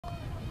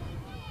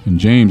And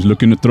James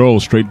looking to throw,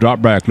 straight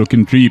drop back,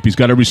 looking deep. He's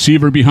got a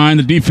receiver behind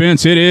the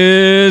defense. It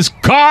is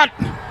caught.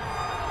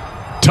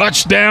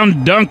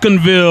 Touchdown,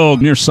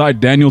 Duncanville. Near side,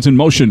 Daniels in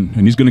motion,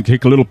 and he's going to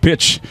kick a little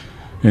pitch.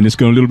 And it's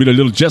going to a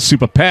little jet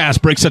sweep, a pass,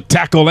 breaks a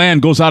tackle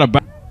and goes out of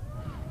bounds.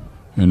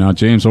 And now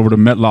James over to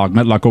Metlock.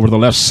 Metlock over the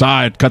left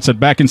side, cuts it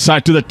back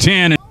inside to the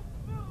 10.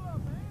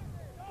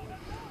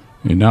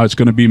 And now it's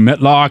going to be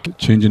Metlock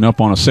changing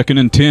up on a 2nd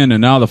and 10.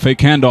 And now the fake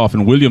handoff,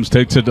 and Williams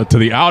takes it to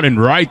the out and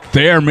right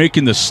there,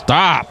 making the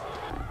stop.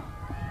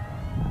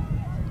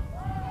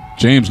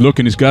 James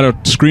looking, he's got a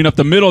screen up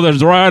the middle.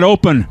 There's right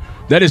open.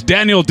 That is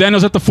Daniel.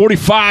 Daniel's at the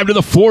 45 to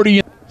the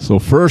 40. So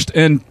 1st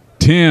and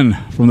 10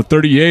 from the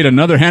 38.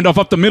 Another handoff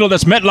up the middle.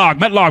 That's Metlock.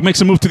 Metlock makes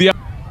a move to the out.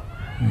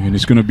 And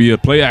it's going to be a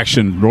play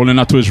action. Rolling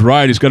out to his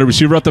right. He's got a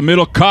receiver up the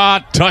middle.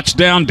 Caught.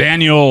 Touchdown,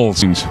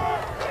 Daniels.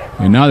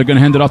 And now they're going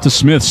to hand it off to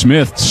Smith.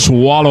 Smith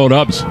swallowed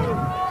up.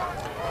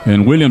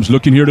 And Williams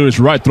looking here to his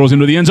right. Throws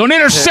into the end zone.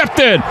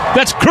 Intercepted.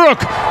 That's Crook.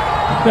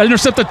 That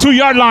intercepted the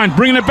 2-yard line.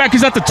 Bringing it back.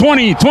 He's at the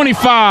 20,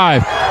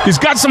 25. He's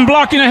got some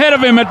blocking ahead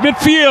of him at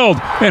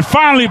midfield. And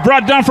finally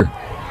brought down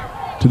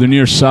to the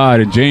near side.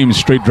 And James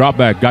straight drop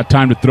back. Got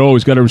time to throw.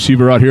 He's got a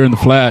receiver out here in the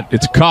flat.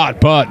 It's caught,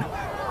 but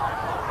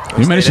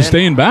he managed to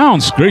stay in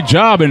bounds. Great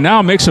job. And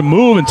now makes a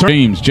move. And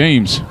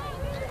James.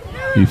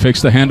 He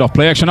fakes the handoff.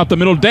 Play action up the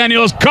middle.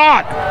 Daniels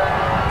caught.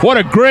 What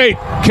a great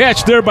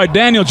catch there by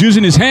Daniels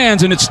using his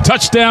hands, and it's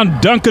touchdown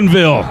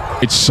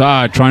Duncanville. It's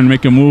side trying to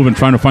make a move and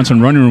trying to find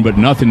some running room, but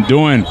nothing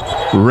doing.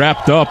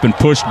 Wrapped up and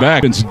pushed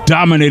back. It's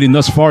dominating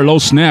thus far. Low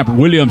snap.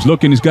 Williams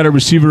looking. He's got a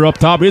receiver up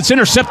top. It's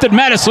intercepted.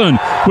 Madison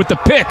with the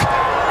pick.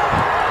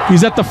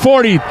 He's at the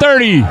 40,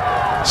 30.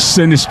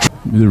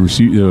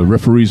 The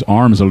referee's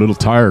arm is a little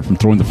tired from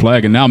throwing the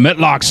flag, and now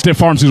Metlock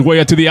stiff arms his way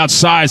out to the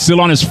outside,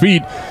 still on his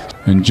feet.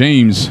 And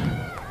James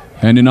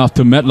handing off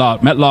to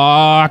Metlock.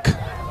 Metlock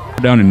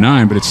down in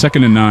 9, but it's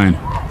 2nd and 9.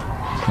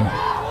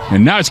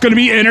 And now it's going to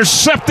be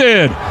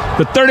intercepted.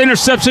 The 3rd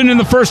interception in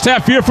the first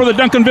half here for the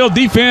Duncanville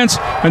defense,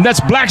 and that's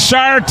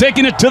Blackshire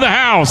taking it to the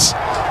house.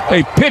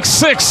 A pick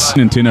 6.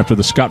 And 10 after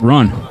the Scott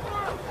run.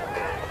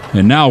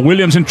 And now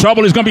Williams in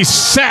trouble. He's going to be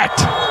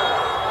sacked.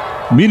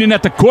 Meeting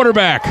at the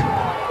quarterback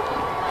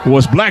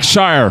was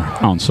Blackshire.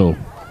 So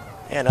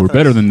we're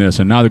better than this.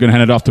 And now they're going to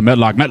hand it off to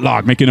Metlock.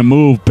 Metlock making a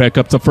move, pick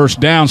up the 1st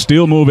down,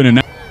 still moving.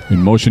 And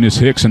in motion is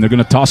Hicks, and they're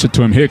going to toss it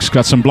to him. Hicks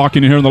got some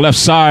blocking in here on the left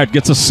side,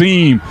 gets a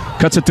seam,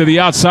 cuts it to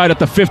the outside at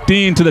the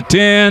 15 to the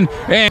 10.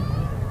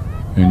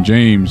 And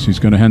James, he's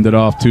going to hand it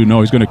off to, no,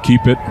 he's going to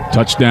keep it.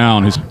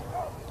 Touchdown.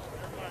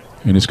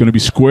 And it's going to be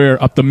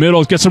square up the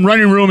middle. Get some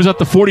running room. He's at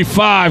the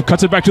 45,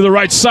 cuts it back to the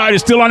right side.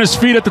 He's still on his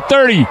feet at the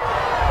 30.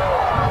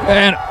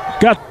 And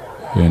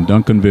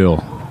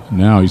Duncanville.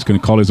 Now he's going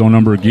to call his own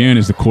number again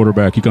as the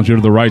quarterback. He comes here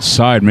to the right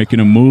side, making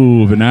a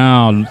move, and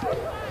now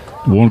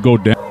won't go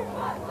down.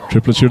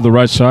 Triplets here to the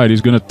right side.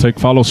 He's going to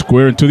follow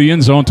square into the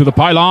end zone to the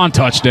pylon.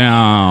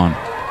 Touchdown.